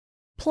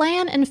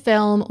Plan and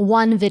film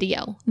one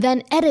video,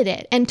 then edit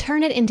it and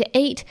turn it into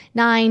 8,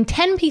 9,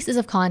 10 pieces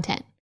of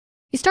content.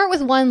 You start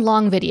with one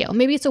long video.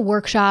 Maybe it's a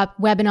workshop,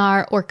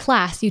 webinar, or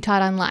class you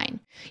taught online.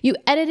 You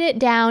edit it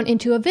down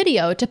into a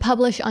video to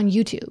publish on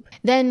YouTube.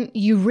 Then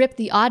you rip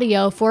the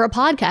audio for a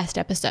podcast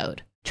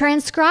episode.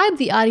 Transcribe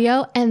the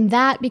audio, and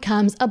that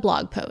becomes a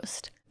blog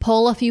post.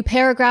 Pull a few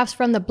paragraphs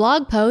from the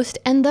blog post,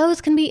 and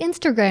those can be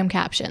Instagram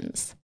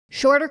captions.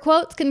 Shorter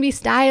quotes can be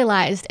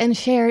stylized and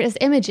shared as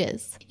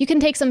images. You can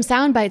take some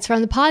sound bites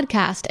from the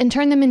podcast and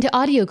turn them into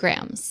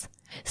audiograms.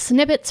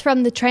 Snippets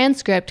from the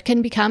transcript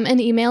can become an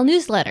email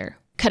newsletter.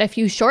 Cut a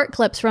few short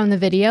clips from the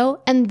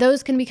video, and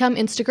those can become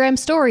Instagram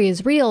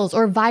stories, reels,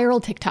 or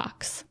viral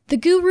TikToks. The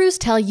gurus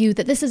tell you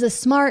that this is a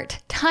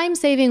smart,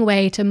 time-saving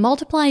way to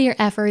multiply your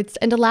efforts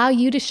and allow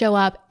you to show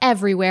up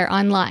everywhere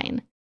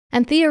online.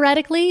 And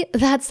theoretically,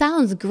 that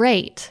sounds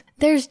great.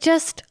 There's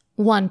just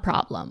one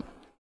problem.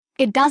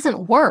 It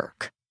doesn't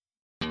work.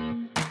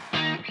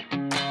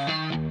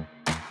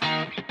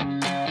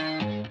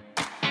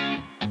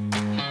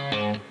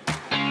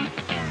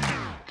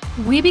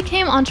 We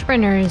became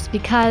entrepreneurs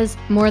because,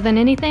 more than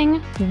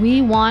anything,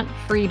 we want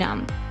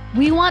freedom.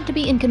 We want to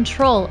be in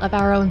control of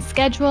our own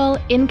schedule,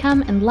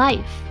 income, and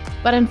life.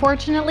 But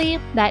unfortunately,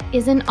 that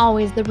isn't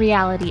always the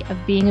reality of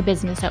being a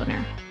business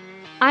owner.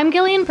 I'm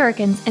Gillian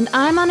Perkins, and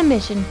I'm on a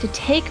mission to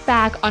take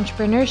back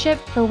entrepreneurship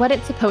for what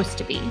it's supposed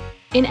to be.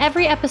 In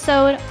every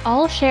episode,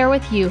 I'll share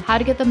with you how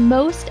to get the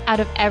most out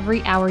of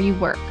every hour you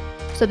work,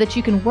 so that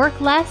you can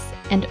work less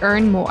and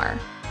earn more.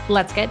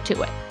 Let's get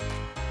to it.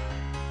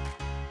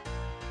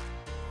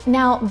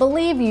 Now,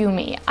 believe you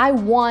me, I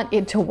want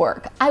it to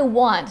work. I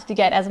want to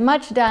get as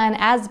much done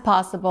as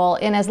possible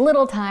in as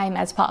little time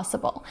as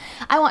possible.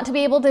 I want to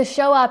be able to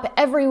show up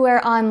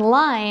everywhere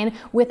online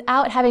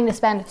without having to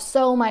spend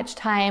so much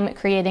time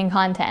creating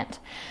content.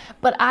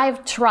 But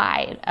I've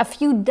tried a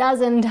few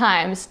dozen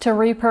times to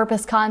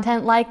repurpose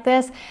content like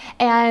this,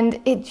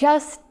 and it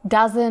just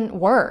doesn't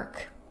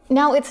work.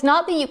 Now, it's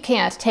not that you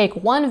can't take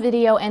one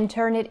video and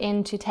turn it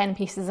into 10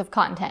 pieces of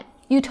content.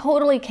 You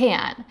totally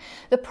can.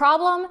 The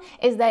problem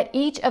is that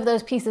each of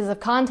those pieces of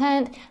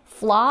content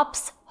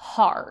flops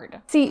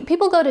hard. See,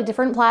 people go to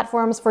different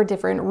platforms for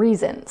different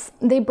reasons.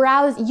 They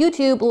browse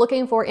YouTube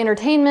looking for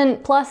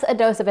entertainment plus a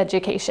dose of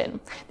education.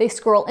 They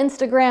scroll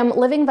Instagram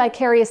living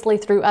vicariously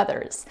through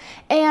others.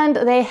 And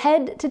they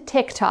head to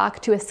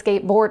TikTok to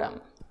escape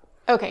boredom.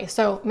 Okay,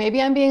 so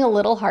maybe I'm being a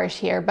little harsh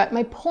here, but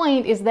my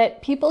point is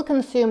that people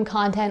consume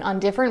content on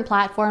different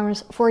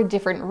platforms for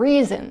different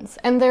reasons,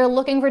 and they're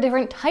looking for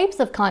different types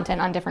of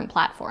content on different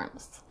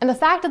platforms. And the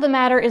fact of the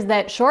matter is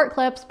that short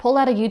clips pulled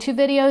out of YouTube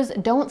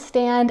videos don't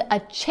stand a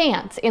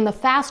chance in the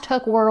fast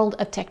hook world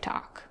of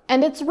TikTok.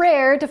 And it's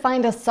rare to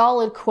find a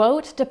solid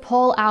quote to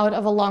pull out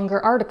of a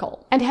longer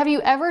article. And have you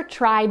ever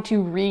tried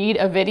to read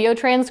a video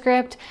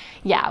transcript?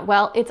 Yeah,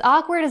 well, it's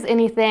awkward as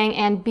anything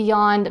and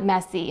beyond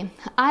messy.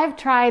 I've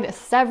tried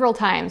several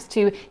times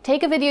to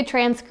take a video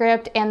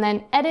transcript and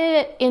then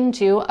edit it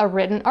into a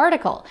written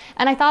article.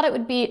 And I thought it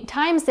would be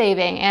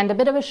time-saving and a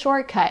bit of a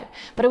shortcut,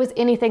 but it was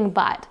anything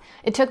but.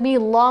 It took me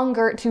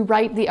longer to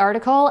write the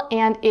article,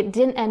 and it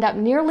didn't end up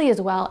nearly as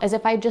well as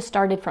if I just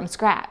started from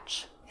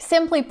scratch.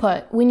 Simply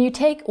put, when you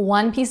take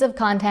one piece of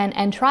content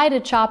and try to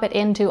chop it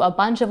into a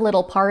bunch of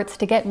little parts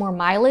to get more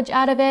mileage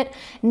out of it,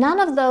 none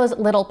of those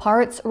little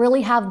parts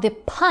really have the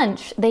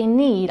punch they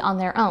need on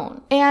their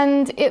own.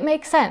 And it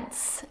makes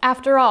sense.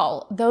 After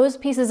all, those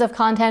pieces of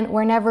content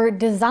were never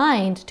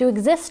designed to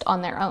exist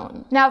on their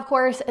own. Now, of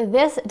course,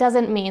 this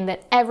doesn't mean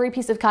that every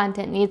piece of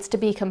content needs to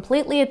be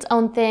completely its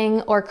own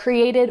thing or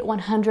created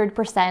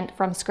 100%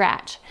 from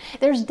scratch.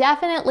 There's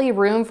definitely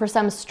room for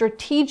some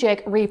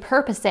strategic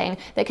repurposing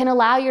that can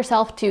allow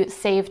yourself to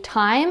save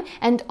time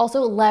and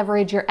also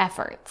leverage your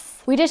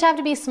efforts. We just have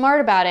to be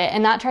smart about it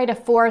and not try to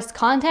force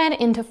content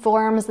into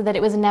forms that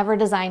it was never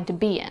designed to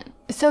be in.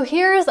 So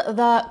here's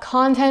the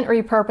content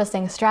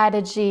repurposing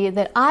strategy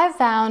that I've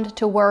found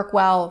to work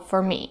well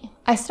for me.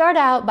 I start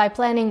out by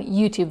planning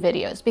YouTube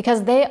videos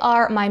because they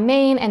are my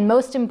main and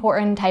most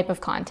important type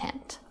of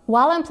content.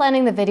 While I'm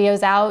planning the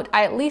videos out,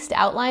 I at least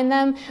outline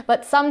them,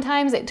 but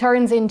sometimes it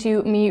turns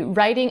into me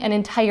writing an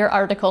entire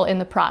article in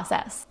the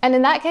process. And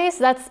in that case,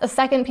 that's a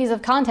second piece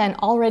of content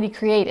already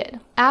created.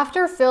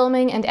 After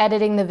filming and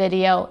editing the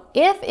video,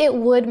 if it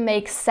would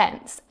make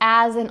sense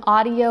as an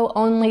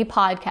audio-only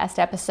podcast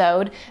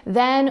episode,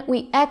 then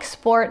we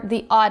export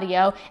the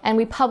audio and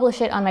we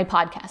publish it on my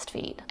podcast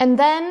feed. And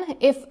then,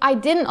 if I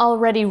didn't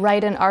already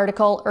write an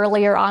article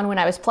earlier on when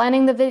I was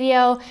planning the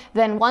video,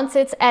 then once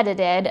it's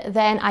edited,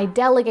 then I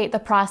delegate the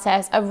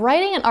process of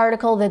writing an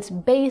article that's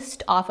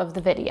based off of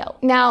the video.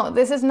 Now,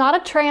 this is not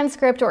a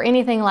transcript or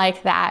anything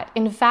like that.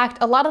 In fact,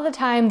 a lot of the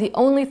time, the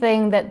only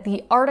thing that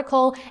the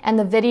article and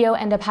the video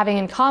end up having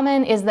in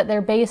common is that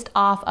they're based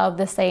off of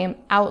the same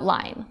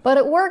outline. But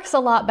it works a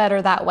lot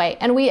better that way,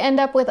 and we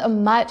end up with a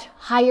much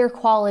higher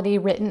quality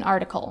written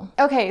article.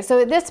 Okay, so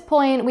at this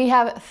point, we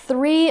have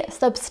 3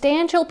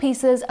 substantial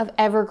pieces of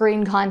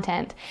evergreen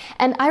content.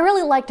 And I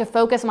really like to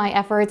focus my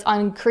efforts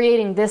on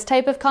creating this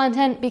type of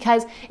content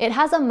because it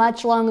has a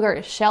much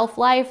longer shelf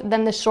life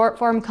than the short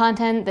form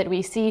content that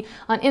we see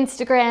on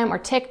Instagram or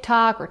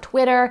TikTok or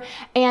Twitter,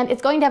 and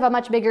it's going to have a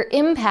much bigger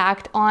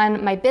impact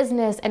on my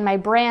business and my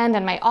brand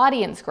and my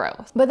audience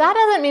growth. But that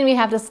doesn't mean we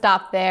have to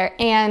stop there,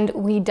 and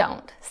we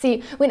don't.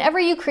 See, whenever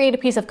you create a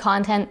piece of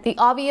content, the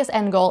obvious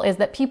end goal is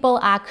that people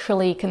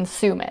actually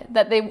consume it,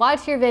 that they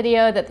watch your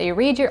video, that they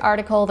read your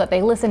article, that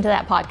they listen to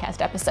that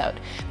podcast episode.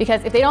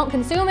 Because if they don't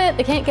consume it,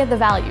 they can't get the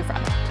value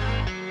from it.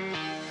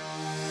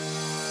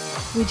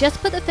 We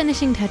just put the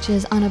finishing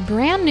touches on a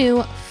brand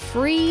new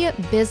free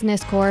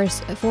business course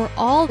for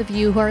all of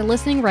you who are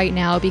listening right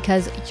now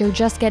because you're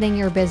just getting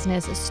your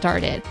business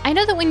started. I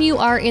know that when you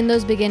are in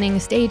those beginning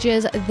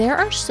stages, there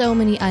are so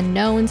many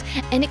unknowns,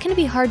 and it can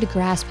be hard to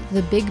grasp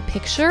the big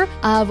picture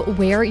of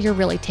where you're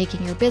really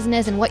taking your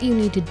business and what you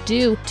need to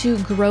do to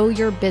grow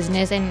your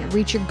business and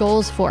reach your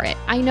goals for it.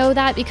 I know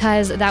that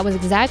because that was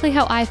exactly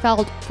how I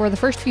felt for the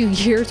first few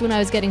years when I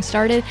was getting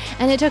started,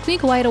 and it took me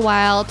quite a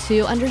while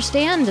to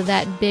understand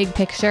that big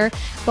picture.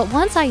 But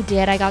once I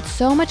did, I got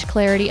so much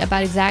clarity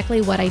about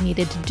exactly what I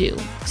needed to do.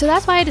 So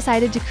that's why I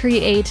decided to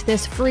create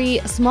this free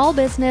Small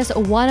Business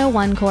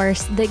 101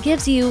 course that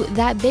gives you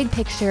that big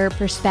picture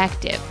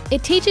perspective.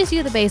 It teaches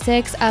you the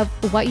basics of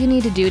what you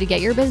need to do to get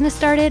your business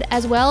started,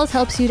 as well as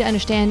helps you to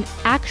understand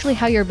actually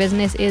how your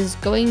business is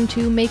going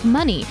to make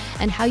money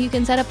and how you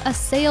can set up a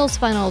sales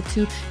funnel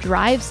to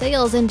drive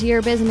sales into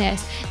your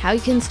business, how you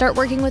can start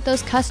working with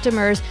those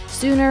customers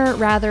sooner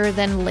rather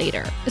than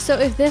later. So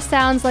if this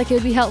sounds like it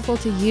would be helpful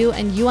to you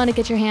and you want to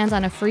get your hands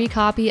on a free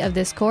copy of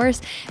this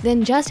course,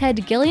 then just head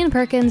to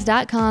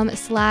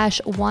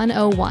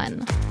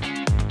gillianperkins.com/101.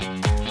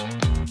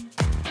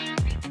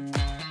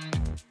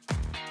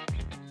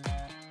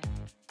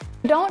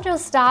 Don't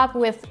just stop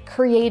with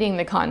creating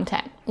the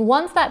content.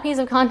 Once that piece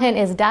of content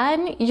is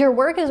done, your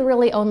work is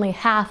really only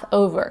half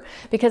over,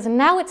 because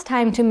now it's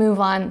time to move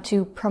on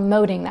to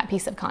promoting that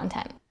piece of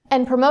content.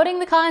 And promoting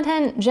the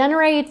content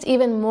generates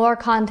even more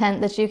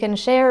content that you can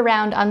share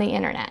around on the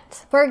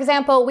internet. For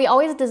example, we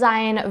always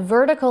design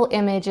vertical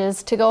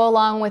images to go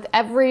along with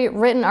every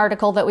written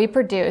article that we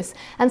produce,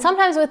 and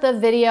sometimes with the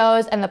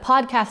videos and the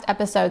podcast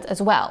episodes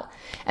as well.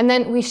 And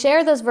then we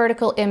share those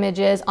vertical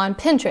images on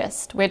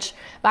Pinterest, which,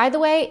 by the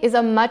way, is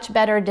a much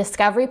better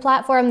discovery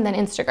platform than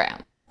Instagram.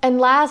 And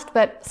last,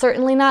 but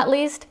certainly not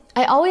least,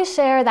 I always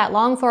share that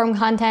long form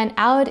content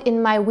out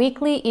in my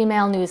weekly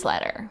email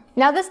newsletter.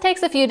 Now this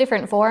takes a few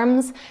different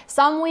forms.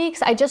 Some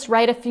weeks I just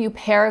write a few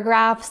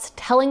paragraphs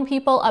telling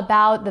people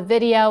about the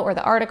video or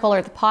the article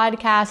or the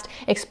podcast,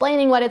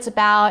 explaining what it's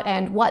about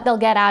and what they'll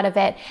get out of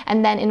it,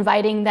 and then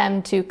inviting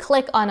them to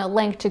click on a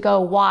link to go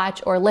watch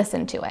or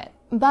listen to it.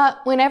 But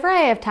whenever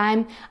I have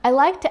time, I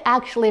like to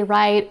actually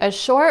write a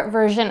short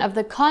version of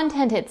the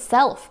content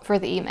itself for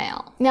the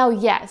email. Now,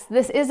 yes,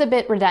 this is a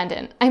bit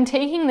redundant. I'm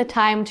taking the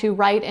time to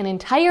write an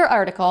entire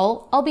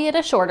article, albeit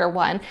a shorter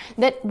one,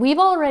 that we've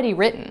already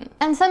written.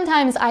 And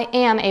sometimes I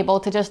am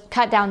able to just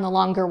cut down the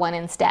longer one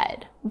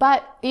instead.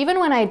 But even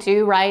when I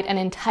do write an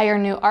entire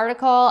new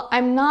article,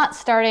 I'm not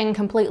starting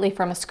completely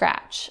from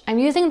scratch. I'm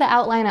using the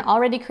outline I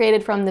already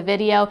created from the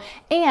video,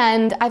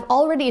 and I've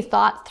already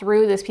thought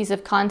through this piece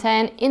of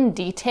content in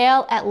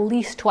detail at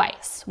least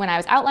twice, when I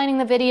was outlining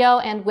the video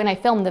and when I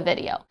filmed the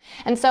video.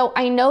 And so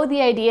I know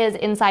the ideas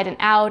inside and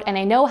out, and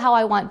I know how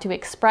I want to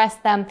express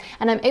them,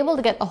 and I'm able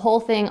to get the whole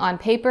thing on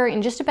paper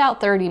in just about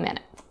 30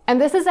 minutes. And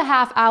this is a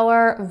half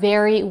hour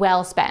very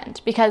well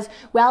spent because,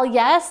 well,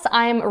 yes,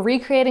 I'm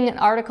recreating an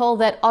article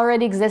that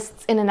already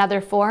exists in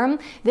another form.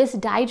 This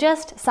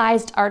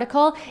digest-sized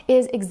article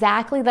is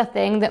exactly the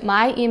thing that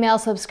my email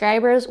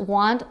subscribers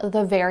want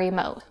the very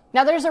most.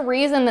 Now, there's a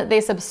reason that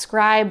they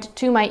subscribed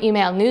to my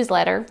email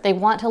newsletter. They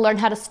want to learn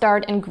how to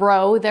start and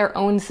grow their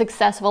own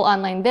successful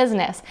online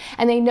business.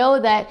 And they know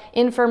that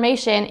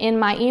information in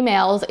my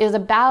emails is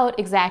about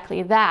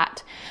exactly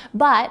that.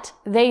 But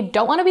they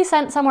don't want to be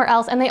sent somewhere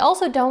else, and they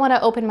also don't want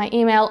to open my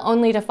email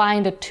only to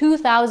find a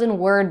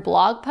 2,000-word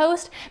blog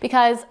post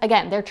because,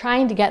 again, they're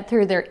trying to get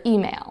through their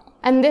email.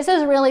 And this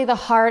is really the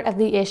heart of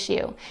the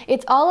issue.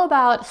 It's all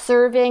about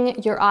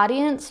serving your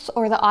audience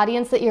or the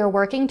audience that you're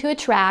working to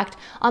attract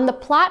on the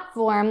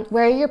platform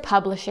where you're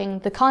publishing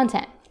the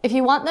content. If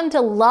you want them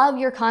to love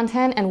your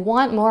content and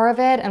want more of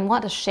it and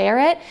want to share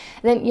it,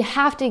 then you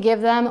have to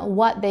give them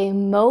what they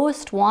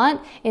most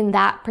want in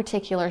that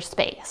particular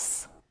space.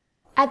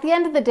 At the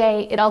end of the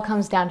day, it all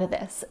comes down to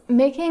this: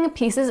 making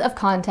pieces of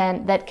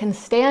content that can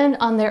stand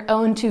on their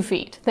own 2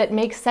 feet, that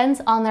make sense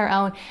on their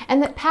own,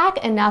 and that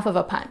pack enough of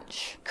a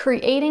punch.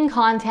 Creating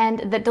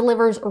content that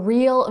delivers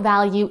real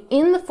value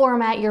in the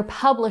format you're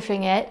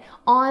publishing it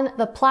on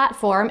the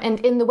platform and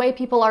in the way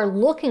people are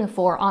looking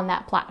for on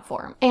that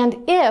platform. And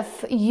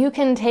if you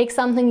can take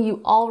something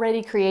you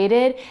already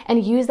created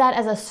and use that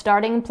as a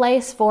starting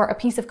place for a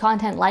piece of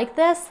content like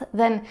this,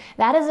 then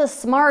that is a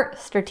smart,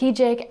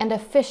 strategic, and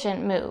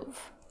efficient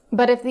move.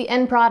 But if the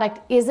end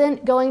product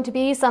isn't going to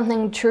be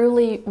something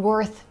truly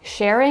worth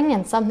sharing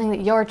and something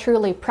that you're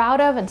truly proud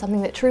of and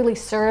something that truly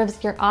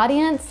serves your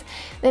audience,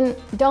 then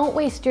don't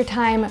waste your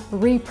time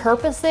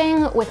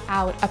repurposing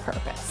without a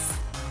purpose.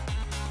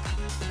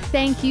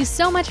 thank you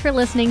so much for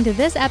listening to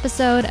this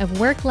episode of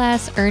Work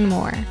Less, Earn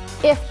More.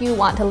 If you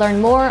want to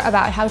learn more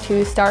about how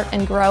to start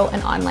and grow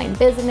an online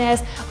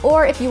business,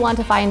 or if you want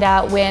to find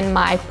out when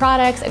my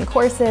products and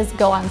courses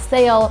go on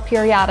sale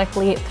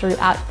periodically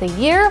throughout the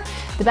year,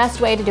 the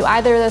best way to do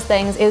either of those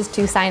things is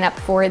to sign up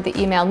for the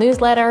email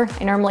newsletter.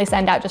 I normally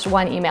send out just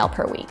one email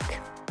per week.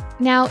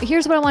 Now,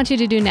 here's what I want you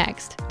to do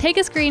next. Take a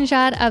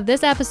screenshot of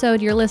this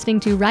episode you're listening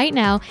to right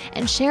now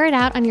and share it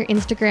out on your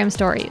Instagram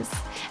stories.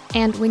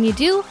 And when you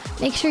do,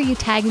 make sure you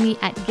tag me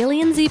at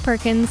Gillian Z.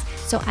 Perkins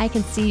so I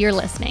can see you're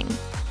listening.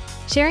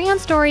 Sharing on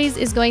stories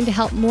is going to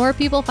help more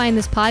people find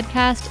this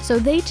podcast so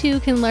they too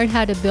can learn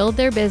how to build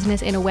their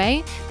business in a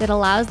way that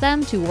allows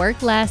them to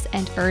work less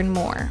and earn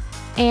more.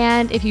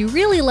 And if you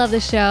really love the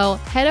show,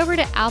 head over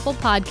to Apple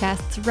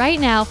Podcasts right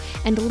now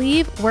and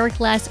leave Work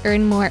Less,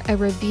 Earn More a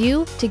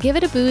review to give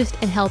it a boost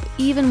and help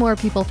even more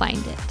people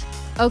find it.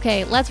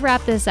 Okay, let's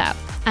wrap this up.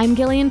 I'm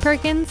Gillian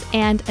Perkins,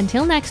 and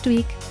until next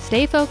week,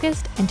 stay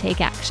focused and take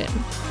action.